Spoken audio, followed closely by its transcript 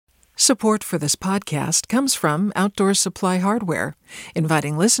Support for this podcast comes from Outdoor Supply Hardware,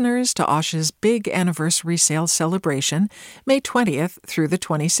 inviting listeners to Osh's big anniversary sale celebration, May 20th through the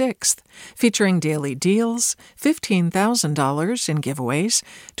 26th, featuring daily deals, $15,000 in giveaways,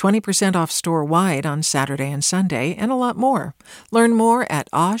 20% off store-wide on Saturday and Sunday, and a lot more. Learn more at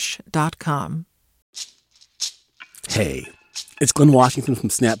osh.com. Hey, it's Glenn Washington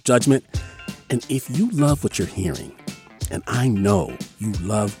from Snap Judgment, and if you love what you're hearing, and I know you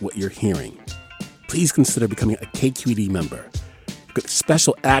love what you're hearing, please consider becoming a KQED member. You get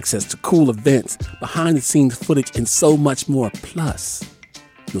special access to cool events, behind-the-scenes footage, and so much more. Plus,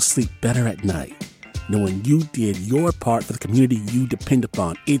 you'll sleep better at night knowing you did your part for the community you depend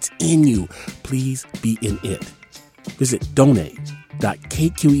upon. It's in you. Please be in it. Visit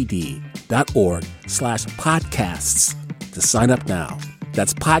donate.kqed.org/podcasts to sign up now.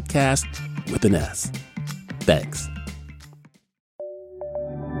 That's podcast with an S. Thanks.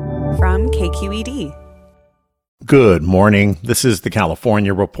 From KQED. Good morning. This is the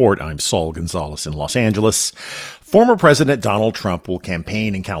California Report. I'm Saul Gonzalez in Los Angeles. Former President Donald Trump will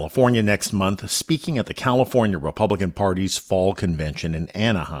campaign in California next month, speaking at the California Republican Party's fall convention in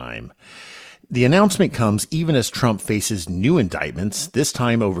Anaheim. The announcement comes even as Trump faces new indictments, this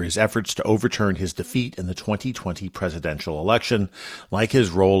time over his efforts to overturn his defeat in the 2020 presidential election, like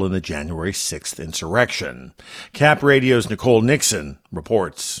his role in the January 6th insurrection. CapRadio's Nicole Nixon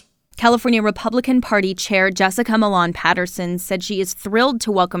reports. California Republican Party Chair Jessica Malone Patterson said she is thrilled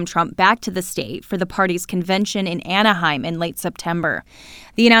to welcome Trump back to the state for the party's convention in Anaheim in late September.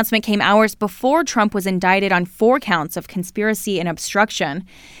 The announcement came hours before Trump was indicted on 4 counts of conspiracy and obstruction.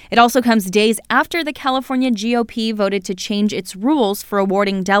 It also comes days after the California GOP voted to change its rules for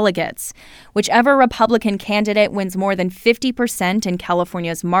awarding delegates. Whichever Republican candidate wins more than 50% in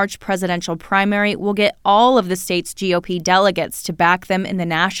California's March presidential primary will get all of the state's GOP delegates to back them in the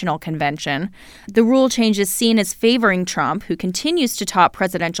national convention. The rule change is seen as favoring Trump, who continues to top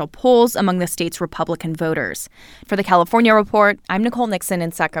presidential polls among the state's Republican voters. For the California Report, I'm Nicole Nixon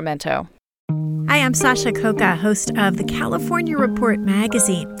in Sacramento. Hi, I'm Sasha Koka, host of the California Report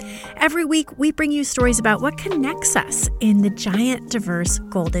magazine. Every week, we bring you stories about what connects us in the giant, diverse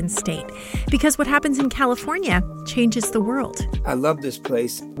Golden State. Because what happens in California changes the world. I love this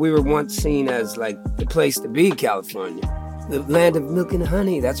place. We were once seen as like the place to be, California. The land of milk and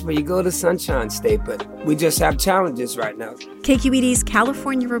honey. That's where you go to Sunshine State, but we just have challenges right now. KQED's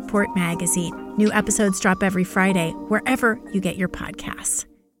California Report magazine. New episodes drop every Friday, wherever you get your podcasts.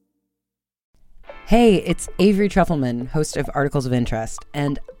 Hey, it's Avery Trufelman, host of Articles of Interest,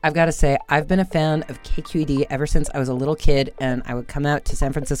 and I've got to say, I've been a fan of KQED ever since I was a little kid, and I would come out to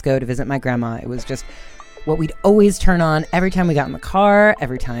San Francisco to visit my grandma. It was just what we'd always turn on every time we got in the car,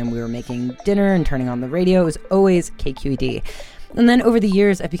 every time we were making dinner and turning on the radio. It was always KQED. And then over the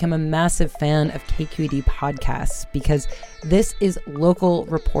years, I've become a massive fan of KQED podcasts because this is local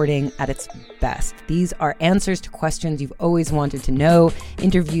reporting at its best. These are answers to questions you've always wanted to know,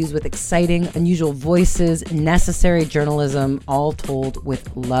 interviews with exciting, unusual voices, necessary journalism, all told with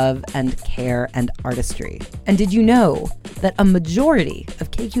love and care and artistry. And did you know that a majority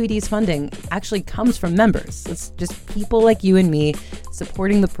of KQED's funding actually comes from members? It's just people like you and me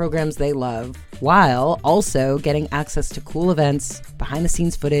supporting the programs they love, while also getting access to cool events,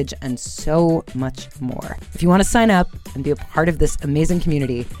 behind-the-scenes footage, and so much more. If you want to sign up and be a part of this amazing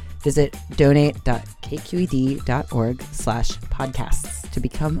community, visit donate.kqed.org/podcasts to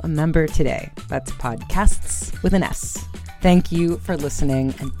become a member today. That's podcasts with an S. Thank you for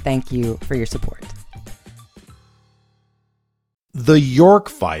listening, and thank you for your support. The Yurok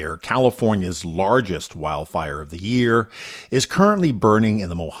fire, California's largest wildfire of the year, is currently burning in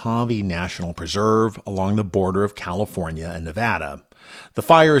the Mojave National Preserve along the border of California and Nevada. The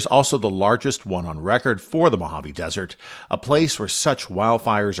fire is also the largest one on record for the Mojave Desert, a place where such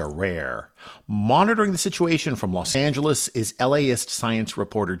wildfires are rare. Monitoring the situation from Los Angeles is LAist science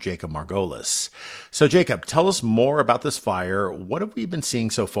reporter Jacob Margolis. So Jacob, tell us more about this fire. What have we been seeing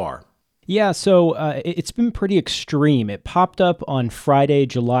so far? Yeah, so it's been pretty extreme. It popped up on Friday,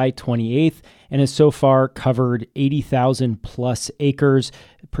 July 28th, and has so far covered 80,000 plus acres,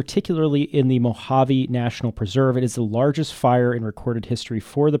 particularly in the Mojave National Preserve. It is the largest fire in recorded history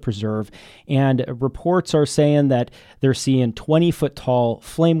for the preserve, and reports are saying that they're seeing 20-foot tall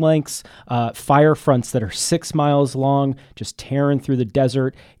flame lengths, fire fronts that are 6 miles long, just tearing through the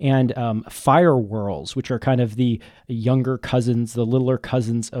desert, and fire whirls, which are kind of the younger cousins, the littler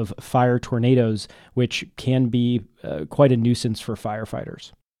cousins of fire tornadoes, which can be quite a nuisance for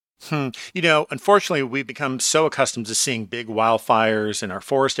firefighters. Unfortunately, we've become so accustomed to seeing big wildfires in our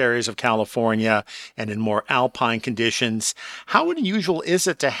forest areas of California and in more alpine conditions. How unusual is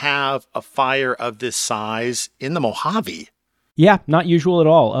it to have a fire of this size in the Mojave? Yeah, not usual at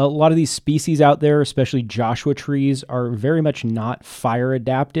all. A lot of these species out there, especially Joshua trees, are very much not fire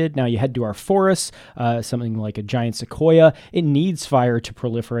adapted. Now, you head to our forests, something like a giant sequoia, it needs fire to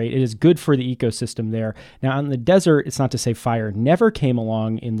proliferate. It is good for the ecosystem there. Now, in the desert, it's not to say fire never came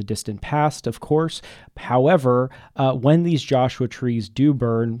along in the distant past, of course. However, when these Joshua trees do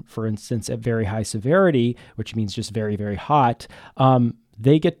burn, for instance, at very high severity, which means just very, very hot,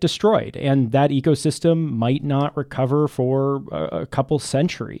 they get destroyed, and that ecosystem might not recover for a couple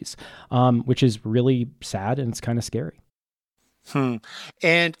centuries, which is really sad, and it's kind of scary.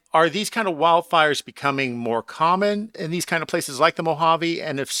 And are these kind of wildfires becoming more common in these kind of places like the Mojave?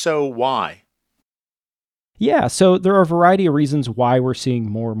 And if so, why? Yeah, so there are a variety of reasons why we're seeing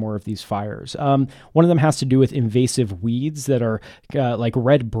more and more of these fires. One of them has to do with invasive weeds that are like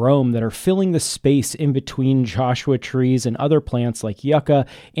red brome that are filling the space in between Joshua trees and other plants like yucca,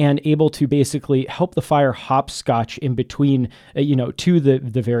 and able to basically help the fire hopscotch in between, to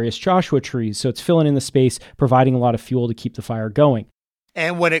the various Joshua trees. So it's filling in the space, providing a lot of fuel to keep the fire going.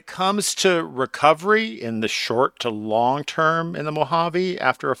 And when it comes to recovery in the short to long term in the Mojave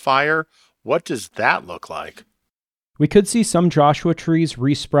after a fire, what does that look like? We could see some Joshua trees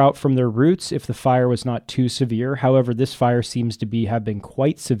resprout from their roots if the fire was not too severe. However, this fire seems to have been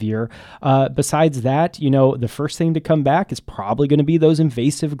quite severe. Besides that, the first thing to come back is probably going to be those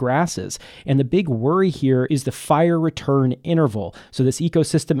invasive grasses. And the big worry here is the fire return interval. So this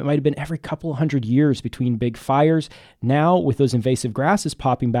ecosystem, it might have been every couple hundred years between big fires. Now, with those invasive grasses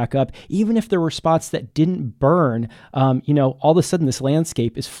popping back up, even if there were spots that didn't burn, all of a sudden this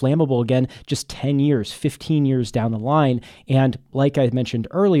landscape is flammable again just 10 years, 15 years down the line. And like I mentioned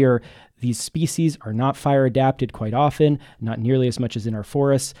earlier, these species are not fire adapted quite often, not nearly as much as in our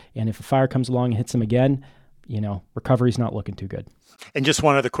forests. And if a fire comes along and hits them again, recovery's not looking too good. And just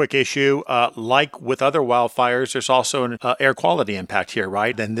one other quick issue, like with other wildfires, there's also an air quality impact here,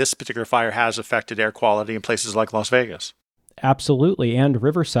 right? And this particular fire has affected air quality in places like Las Vegas. Absolutely, and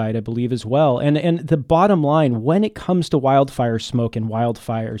Riverside, I believe, as well. And the bottom line, when it comes to wildfire smoke and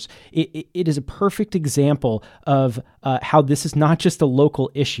wildfires, it is a perfect example of how this is not just a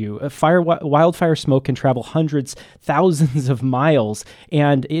local issue. Wildfire smoke can travel hundreds, thousands of miles,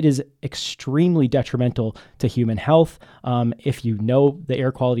 and it is extremely detrimental to human health. If you know the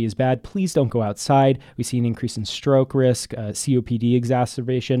air quality is bad, please don't go outside. We see an increase in stroke risk, COPD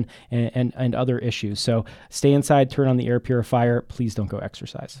exacerbation, and other issues. So stay inside, turn on the air purifier. Please don't go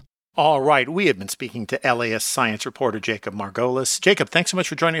exercise. All right. We have been speaking to LAist science reporter Jacob Margolis. Jacob, thanks so much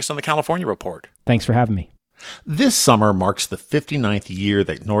for joining us on the California Report. Thanks for having me. This summer marks the 59th year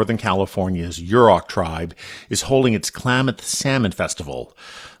that Northern California's Yurok tribe is holding its Klamath Salmon Festival.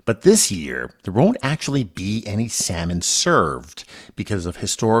 But this year, there won't actually be any salmon served because of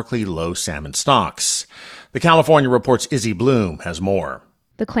historically low salmon stocks. The California Report's Izzy Bloom has more.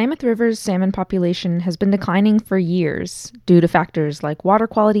 The Klamath River's salmon population has been declining for years due to factors like water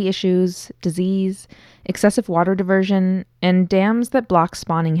quality issues, disease, excessive water diversion, and dams that block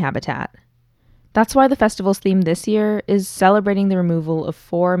spawning habitat. That's why the festival's theme this year is celebrating the removal of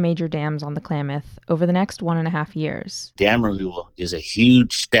 4 major dams on the Klamath over the next 1.5 years. Dam removal is a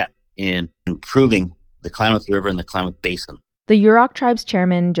huge step in improving the Klamath River and the Klamath Basin. The Yurok tribe's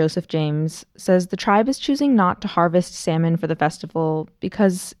chairman, Joseph James, says the tribe is choosing not to harvest salmon for the festival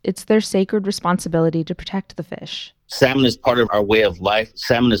because it's their sacred responsibility to protect the fish. Salmon is part of our way of life.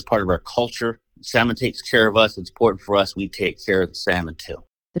 Salmon is part of our culture. Salmon takes care of us. It's important for us. We take care of the salmon too.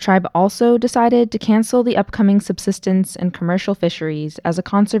 The tribe also decided to cancel the upcoming subsistence and commercial fisheries as a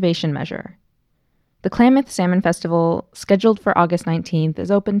conservation measure. The Klamath Salmon Festival, scheduled for August 19th,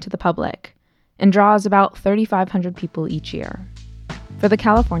 is open to the public and draws about 3,500 people each year. For the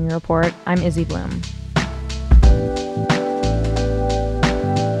California Report, I'm Izzy Bloom.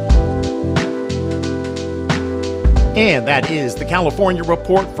 And that is the California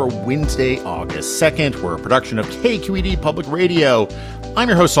Report for Wednesday, August 2nd. We're a production of KQED Public Radio. I'm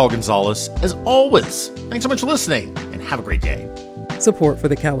your host, Saul Gonzalez. As always, thanks so much for listening, and have a great day. Support for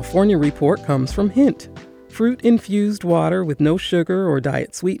the California Report comes from Hint, fruit-infused water with no sugar or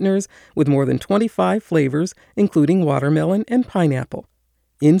diet sweeteners, with more than 25 flavors, including watermelon and pineapple.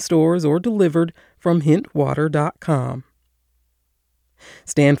 In stores or delivered from hintwater.com.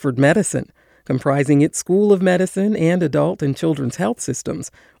 Stanford Medicine, comprising its School of Medicine and adult and children's health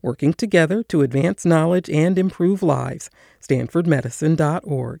systems, working together to advance knowledge and improve lives.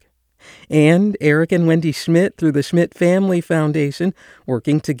 StanfordMedicine.org. And Eric and Wendy Schmidt through the Schmidt Family Foundation,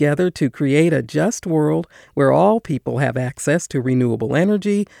 working together to create a just world where all people have access to renewable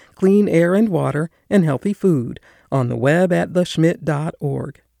energy, clean air and water, and healthy food. On the web at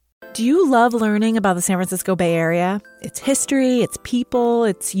theschmidt.org. Do you love learning about the San Francisco Bay Area? Its history, its people,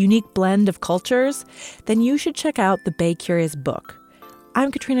 its unique blend of cultures? Then you should check out the Bay Curious book.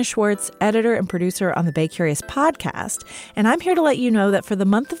 I'm Katrina Schwartz, editor and producer on the Bay Curious podcast, and I'm here to let you know that for the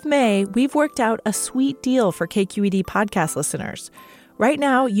month of May, we've worked out a sweet deal for KQED podcast listeners. Right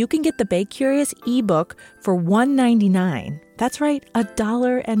now, you can get the Bay Curious ebook for $1.99. That's right,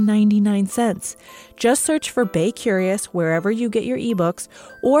 $1.99. Just search for Bay Curious wherever you get your ebooks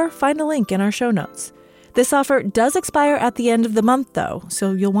or find a link in our show notes. This offer does expire at the end of the month, though,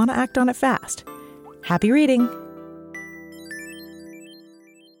 so you'll want to act on it fast. Happy reading!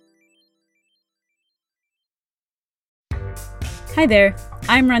 Hi there,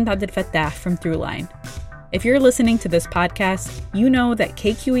 I'm Randa Abdel Fattah from Throughline. If you're listening to this podcast, you know that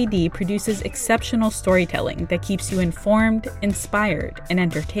KQED produces exceptional storytelling that keeps you informed, inspired, and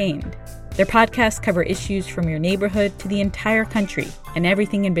entertained. Their podcasts cover issues from your neighborhood to the entire country and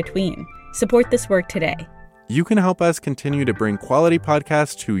everything in between. Support this work today. You can help us continue to bring quality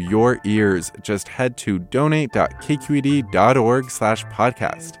podcasts to your ears. Just head to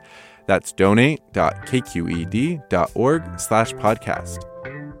donate.kqed.org/podcast. That's donate.kqed.org/podcast.